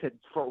to,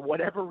 for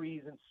whatever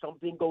reason,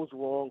 something goes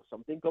wrong,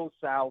 something goes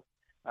south.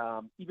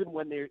 Even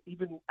when they're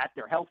at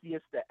their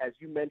healthiest, as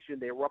you mentioned,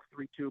 they were up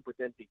 3-2, but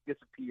then they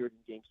disappeared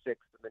in Game 6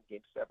 and then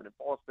Game 7 in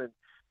Boston.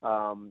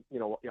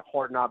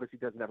 Harden obviously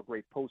doesn't have a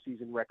great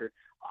postseason record.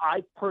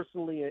 I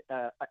personally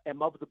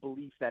am of the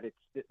belief that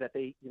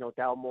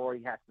Daryl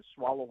Morey has to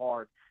swallow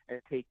hard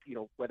and take,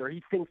 whether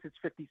he thinks it's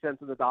 50 cents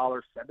on the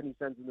dollar, 70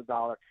 cents on the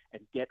dollar,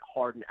 and get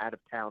Harden out of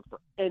town for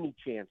any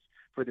chance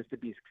for this to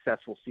be a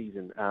successful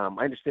season. I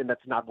understand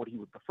that's not what he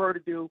would prefer to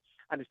do.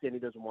 I understand he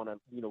doesn't want to,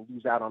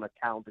 lose out on a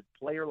talented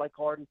player like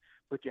Harden,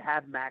 but you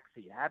have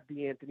Maxey, you have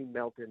DeAnthony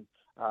Melton.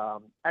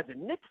 As a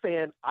Knicks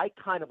fan, I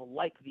kind of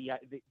like the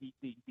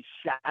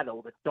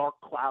shadow, the dark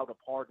cloud of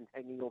Harden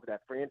hanging over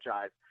that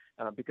franchise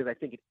because I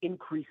think it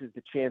increases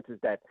the chances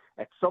that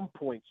at some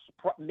point,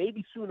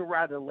 maybe sooner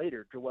rather than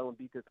later, Joel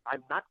Embiid says,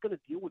 "I'm not going to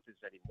deal with this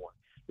anymore.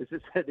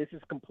 This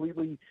is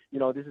completely,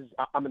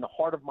 I'm in the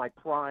heart of my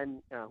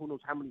prime. Who knows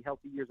how many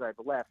healthy years I have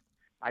left.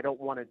 I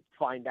don't want to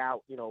find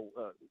out,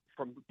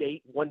 from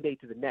one day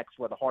to the next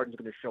whether Harden's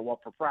going to show up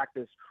for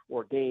practice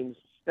or games.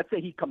 Let's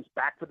say he comes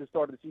back for the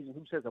start of the season.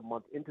 Who says a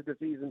month into the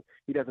season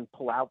he doesn't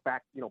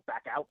back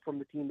out from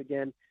the team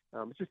again?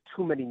 It's just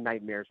too many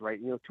nightmares, right?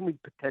 Too many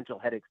potential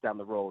headaches down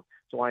the road.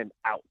 So I'm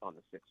out on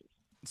the Sixers.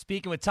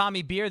 Speaking with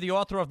Tommy Beer, the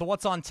author of the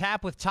What's on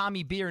Tap with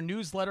Tommy Beer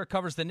newsletter,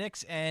 covers the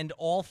Knicks and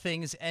all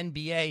things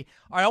NBA.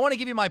 All right, I want to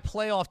give you my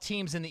playoff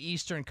teams in the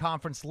Eastern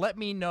Conference. Let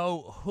me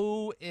know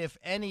who, if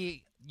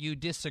any, you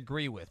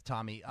disagree with,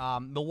 Tommy.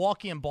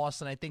 Milwaukee and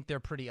Boston, I think they're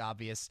pretty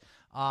obvious.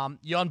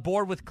 You on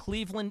board with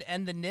Cleveland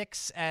and the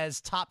Knicks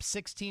as top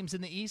 6 teams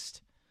in the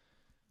East?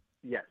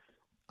 Yes.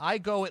 I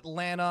go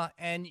Atlanta,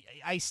 and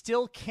I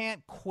still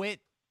can't quit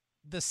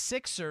the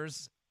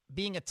Sixers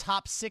being a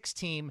top 6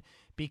 team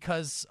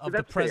because of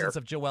the presence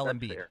of Joel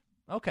Embiid. Fair.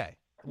 Okay.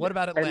 What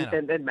about Atlanta?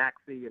 And then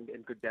Maxey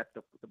and good depth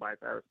to Tobias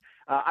Harris.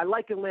 I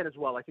like Atlanta as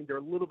well. I think they're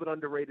a little bit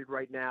underrated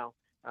right now.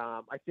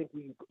 I think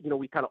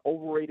we kind of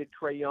overrated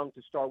Trae Young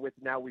to start with.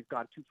 Now we've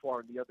gone too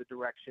far in the other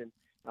direction.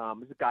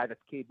 He's a guy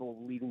that's capable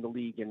of leading the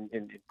league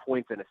in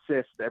points and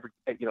assists every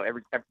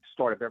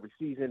start of every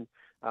season.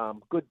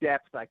 Good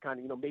depth. I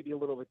kind of, maybe a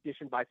little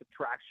addition by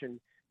subtraction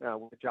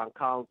with the John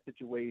Collins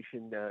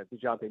situation,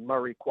 DeJounte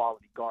Murray,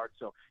 quality guard.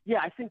 So, yeah,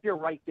 I think they're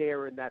right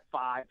there in that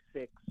 5,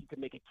 6. You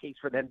can make a case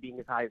for them being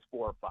as high as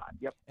 4 or 5.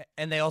 Yep.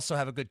 And they also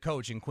have a good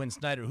coach in Quinn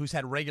Snyder, who's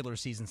had regular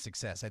season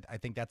success. I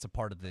think that's a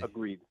part of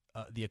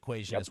the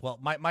equation as well.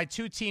 My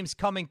 2 teams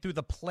coming through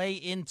the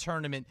play-in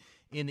tournament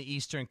in the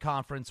Eastern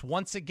Conference,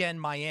 once again,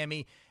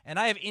 Miami, and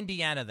I have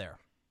Indiana there.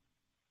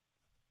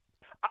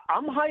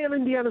 I'm high on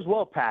Indiana as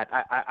well, Pat.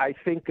 I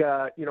think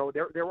their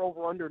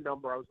over/under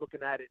number. I was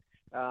looking at it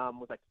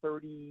was like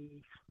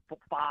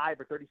 35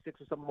 or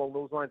 36 or something along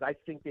those lines. I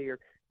think they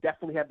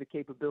definitely have the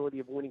capability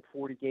of winning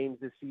 40 games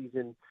this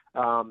season.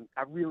 I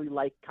really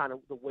like kind of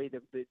the way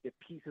the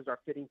pieces are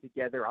fitting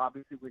together.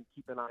 Obviously, we're going to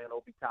keep an eye on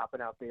Obi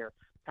Toppin out there.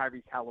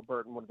 Tyrese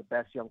Halliburton, one of the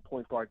best young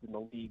point guards in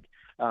the league.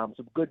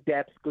 Some good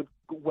depth, good,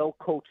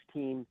 well-coached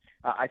team.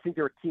 I think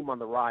they're a team on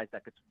the rise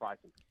that could surprise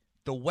them.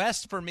 The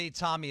West for me,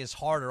 Tommy, is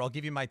harder. I'll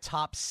give you my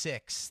top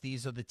 6.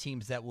 These are the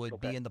teams that would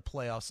be in the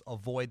playoffs,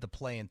 avoid the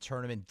play-in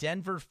tournament.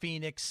 Denver,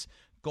 Phoenix,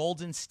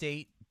 Golden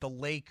State, the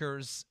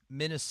Lakers,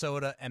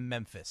 Minnesota, and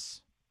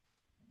Memphis.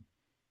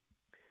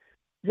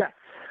 Yes,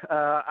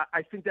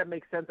 I think that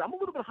makes sense. I'm a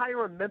little bit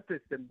higher on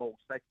Memphis than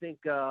most. I think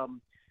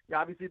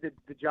obviously the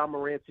John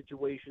Morant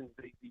situation,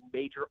 the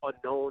major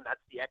unknown, that's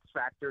the X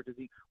factor.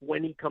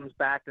 When he comes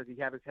back, does he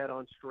have his head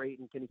on straight,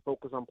 and can he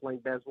focus on playing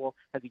baseball?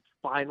 Has he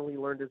finally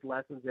learned his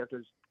lessons after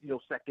his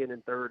second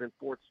and third and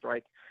fourth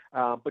strike?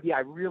 But yeah, I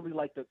really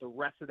like the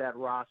rest of that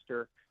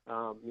roster.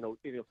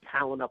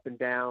 Talent up and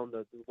down,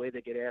 the way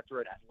they get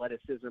after it,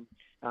 athleticism.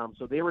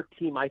 So they're a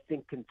team I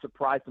think can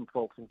surprise some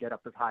folks and get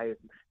up as high as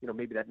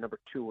maybe that number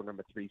 2 or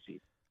number 3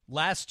 seed.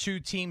 Last 2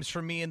 teams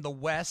for me in the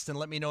West, and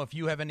let me know if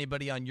you have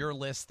anybody on your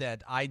list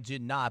that I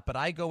did not. But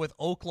I go with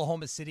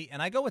Oklahoma City, and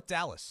I go with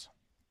Dallas.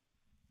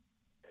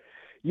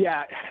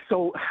 Yeah,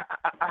 so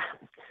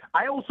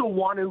I also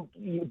want to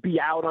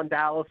be out on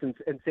Dallas and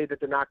say that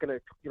they're not going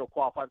to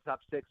qualify for the top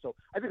 6. So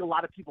I think a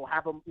lot of people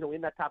have them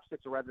in that top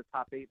 6 or rather the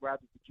top 8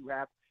 rather that you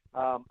have.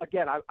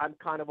 Again, I'm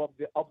kind of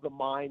the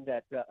mind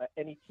that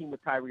any team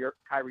with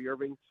Kyrie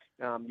Irving,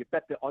 you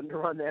bet the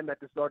under on them at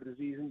the start of the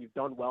season. You've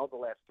done well the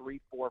last 3,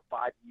 4,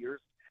 5 years.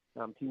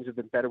 Teams have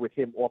been better with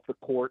him off the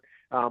court.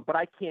 But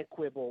I can't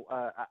quibble.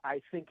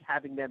 I think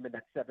having them in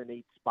that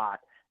 7-8 spot,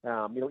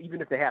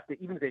 even if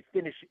they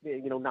finish,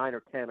 9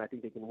 or 10, I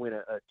think they can win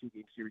a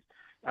 2-game series.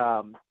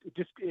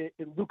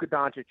 Luka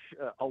Doncic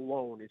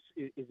alone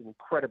is an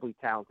incredibly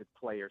talented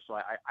player. So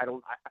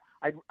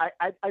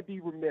I'd be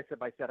remiss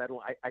if I said I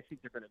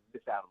think they're going to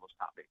miss out on those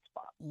top 8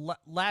 spots.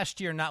 Last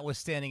year,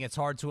 notwithstanding, it's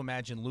hard to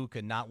imagine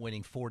Luka not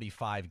winning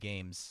 45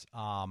 games.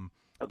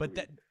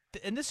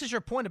 And this is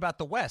your point about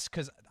the West,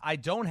 because I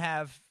don't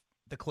have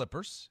the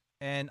Clippers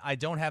and I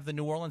don't have the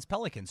New Orleans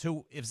Pelicans,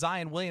 who, if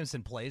Zion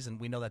Williamson plays, and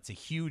we know that's a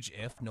huge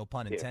if, no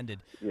pun intended,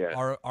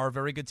 are a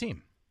very good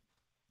team.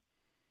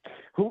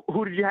 Who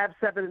did you have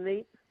 7 and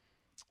 8?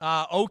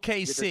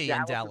 OKC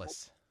and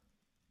Dallas.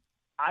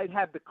 I'd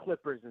have the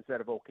Clippers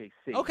instead of OKC.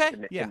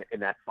 In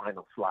that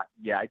final slot.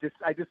 Yeah, I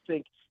just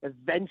think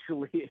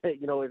eventually,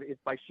 if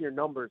by sheer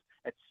numbers,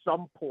 at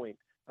some point,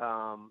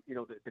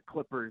 the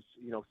Clippers,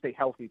 stay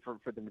healthy for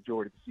the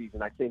majority of the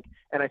season. I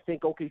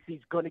think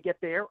OKC's going to get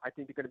there. I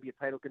think they're going to be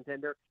a title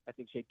contender. I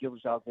think Shai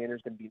Gilgeous-Alexander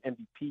is going to be an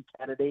MVP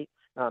candidate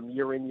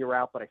year in, year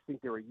out. But I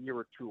think they're a year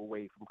or two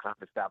away from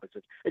conference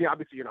establishment. And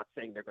obviously, you're not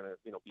saying they're going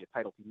to be a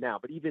title team now,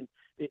 but even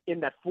in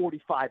that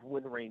 45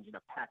 win range in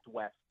a packed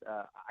West,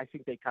 I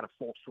think they kind of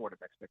fall short of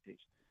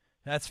expectations.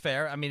 That's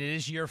fair. I mean, it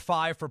is year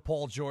 5 for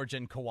Paul George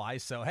and Kawhi,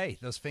 so, hey,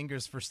 those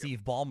fingers for Steve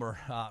Ballmer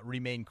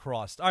remain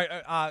crossed. All right,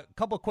 a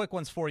couple of quick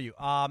ones for you.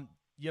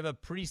 You have a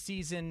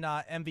preseason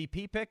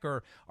MVP pick,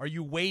 or are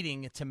you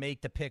waiting to make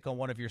the pick on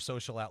one of your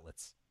social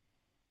outlets?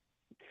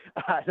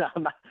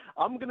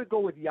 I'm going to go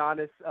with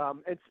Giannis.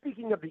 And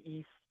speaking of the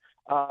East,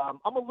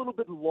 I'm a little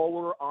bit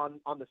lower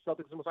on the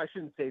Celtics. I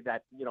shouldn't say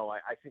that,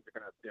 I think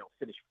they're going to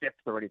finish 5th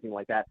or anything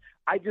like that.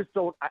 I just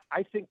don't.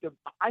 I think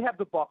I have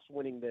the Bucks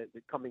winning the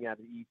coming out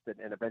of the East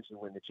and eventually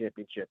win the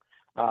championship.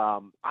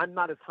 I'm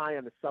not as high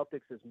on the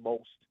Celtics as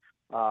most.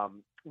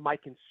 My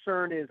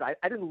concern is I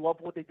didn't love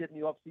what they did in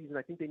the offseason.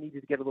 I think they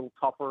needed to get a little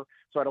tougher,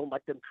 so I don't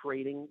like them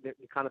trading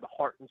kind of the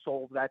heart and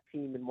soul of that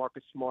team. And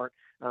Marcus Smart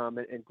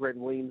and Grant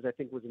Williams, I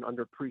think, was an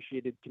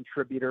underappreciated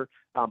contributor.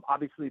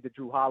 Obviously, the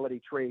Drew Holiday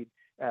trade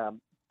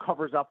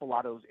covers up a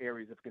lot of those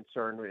areas of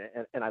concern,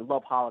 and I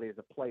love Holiday as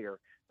a player,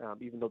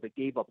 even though they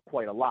gave up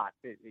quite a lot,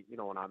 and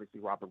obviously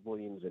Robert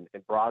Williams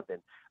and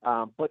Brogdon.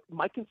 But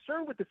my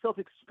concern with the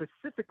Celtics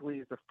specifically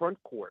is the front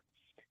court.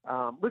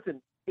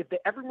 Listen, if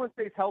everyone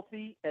stays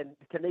healthy, and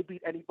can they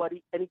beat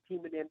anybody, any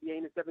team in the NBA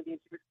in a 7-game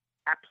series?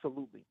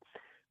 Absolutely.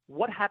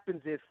 What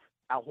happens if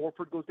Al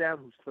Horford goes down,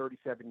 who's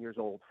 37 years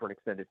old, for an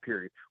extended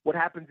period? What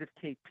happens if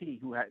KP,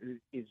 who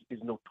is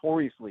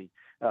notoriously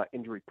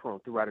injury-prone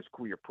throughout his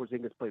career?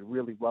 Porzingis played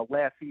really well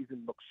last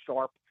season, looks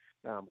sharp,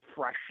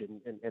 fresh,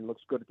 and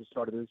looks good at the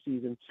start of the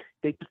season.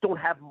 They just don't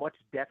have much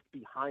depth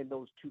behind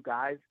those two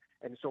guys,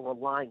 and so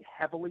relying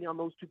heavily on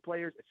those two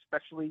players,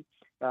 especially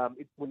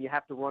when you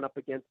have to run up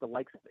against the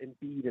likes of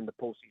Embiid in the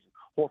postseason.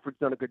 Horford's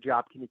done a good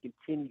job. Can he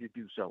continue to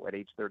do so at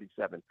age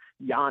 37?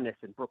 Giannis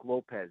and Brook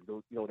Lopez,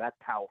 that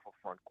powerful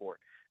front court.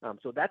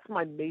 So that's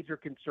my major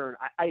concern.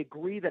 I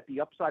agree that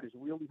the upside is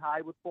really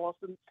high with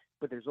Boston,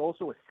 but there's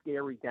also a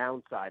scary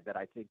downside that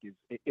I think is,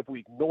 if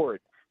we ignore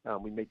it,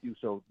 we may do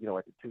so,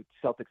 to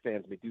Celtics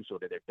fans may do so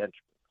to their detriment.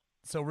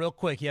 So real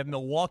quick, you have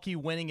Milwaukee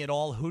winning it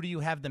all. Who do you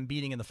have them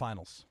beating in the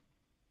finals?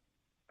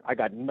 I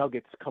got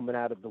Nuggets coming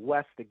out of the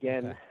West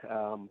again.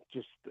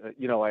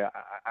 Okay.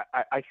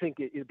 I think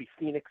it'll be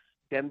Phoenix,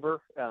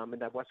 Denver in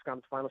that West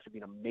Conference final. Should be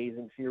an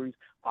amazing series.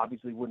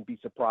 Obviously, wouldn't be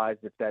surprised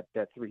if that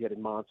three-headed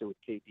monster with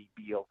KD,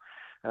 Beal,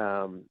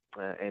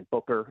 and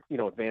Booker,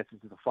 advances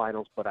to the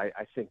finals. But I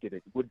think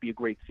it would be a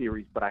great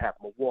series. But I have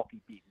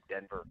Milwaukee beating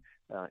Denver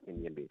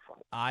in the NBA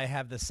Finals. I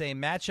have the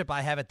same matchup.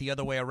 I have it the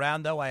other way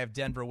around, though. I have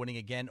Denver winning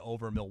again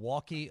over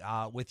Milwaukee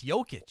with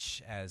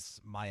Jokic as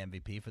my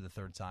MVP for the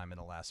 3rd time in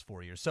the last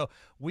 4 years. So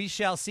we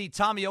shall see.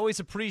 Tommy, always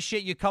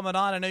appreciate you coming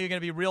on. I know you're going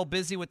to be real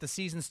busy with the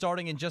season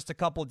starting in just a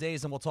couple of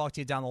days, and we'll talk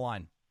to you down the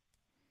line.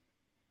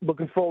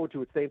 Looking forward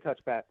to it. Stay in touch,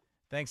 Pat.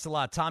 Thanks a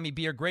lot. Tommy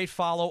Beer, great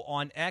follow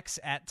on X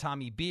at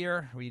Tommy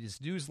Beer. Read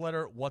his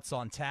newsletter, What's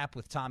on Tap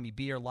with Tommy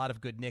Beer. A lot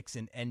of good Knicks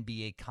and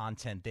NBA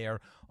content there.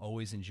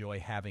 Always enjoy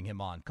having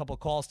him on. Couple of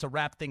calls to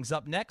wrap things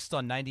up next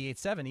on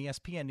 98.7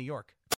 ESPN New York.